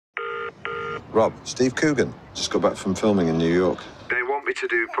Rob, Steve Coogan. Just got back from filming in New York. They want me to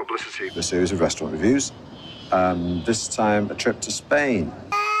do publicity. A series of restaurant reviews. This time, a trip to Spain.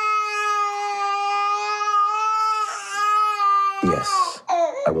 Yes,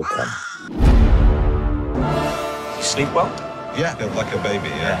 I will come. You sleep well? Yeah, like a baby,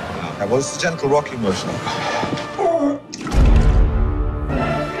 yeah. Well, it's a gentle rocking motion.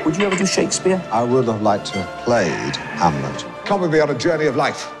 Would you ever do Shakespeare? I would have liked to have played Hamlet. Come with me on a journey of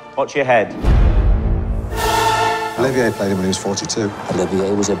life. Watch your head. Olivier played him when he was 42.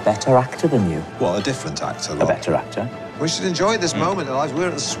 Olivier was a better actor than you. What, a different actor, A Rob? better actor? We should enjoy this moment in life. We're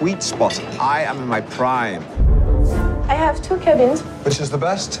at the sweet spot. I am in my prime. I have 2 cabins. Which is the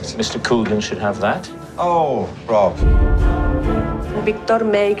best? Mr. Coogan should have that. Oh, Rob. Victor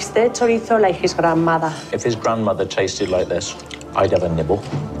makes the chorizo like his grandmother. If his grandmother tasted like this, I'd have a nibble.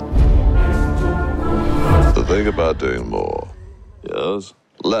 The thing about doing more, yes,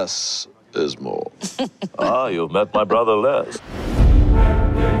 less is more. You've met my brother Les.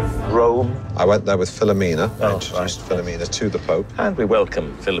 Rome. I went there with Philomena. I Oh, introduced right. Philomena to the Pope. And we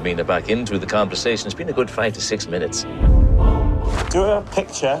welcome Philomena back into the conversation. It's been a good 5 to 6 minutes. Do a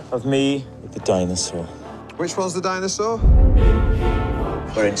picture of me with the dinosaur. Which one's the dinosaur?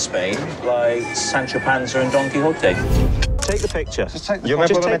 We're in Spain, like Sancho Panza and Don Quixote. Take the picture. Just take the Yo me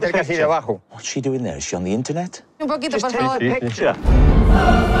picture. puedo meter casi debajo. What's she doing there? Is she on the internet? Un poquito, Just por take favor. the picture.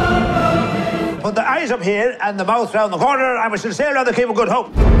 Put the eyes up here and the mouth round the corner, and we shall sail round the Cape of Good Hope.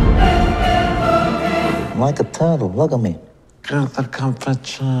 I'm like a turtle, look at me. Got the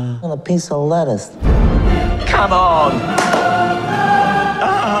temperature. And a piece of lettuce. Come on!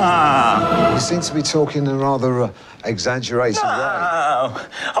 You seem to be talking in a rather exaggerated way. Oh,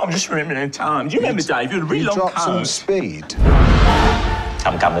 I'm just remembering time. Do you remember, Dave? You had a really You long dropped some time. speed.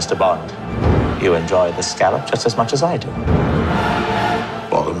 Come, Mr. Bond. You enjoy the scallop just as much as I do.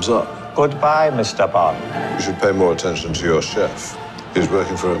 Bottoms up. Goodbye, Mr. Bond. You should pay more attention to your chef. He's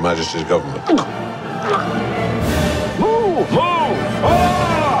working for Her Majesty's government. Move! Move!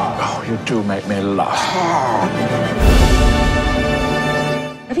 Oh, you do make me laugh.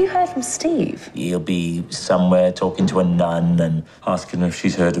 Have you heard from Steve? He'll be somewhere talking to a nun and asking if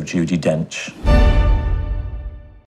she's heard of Judi Dench.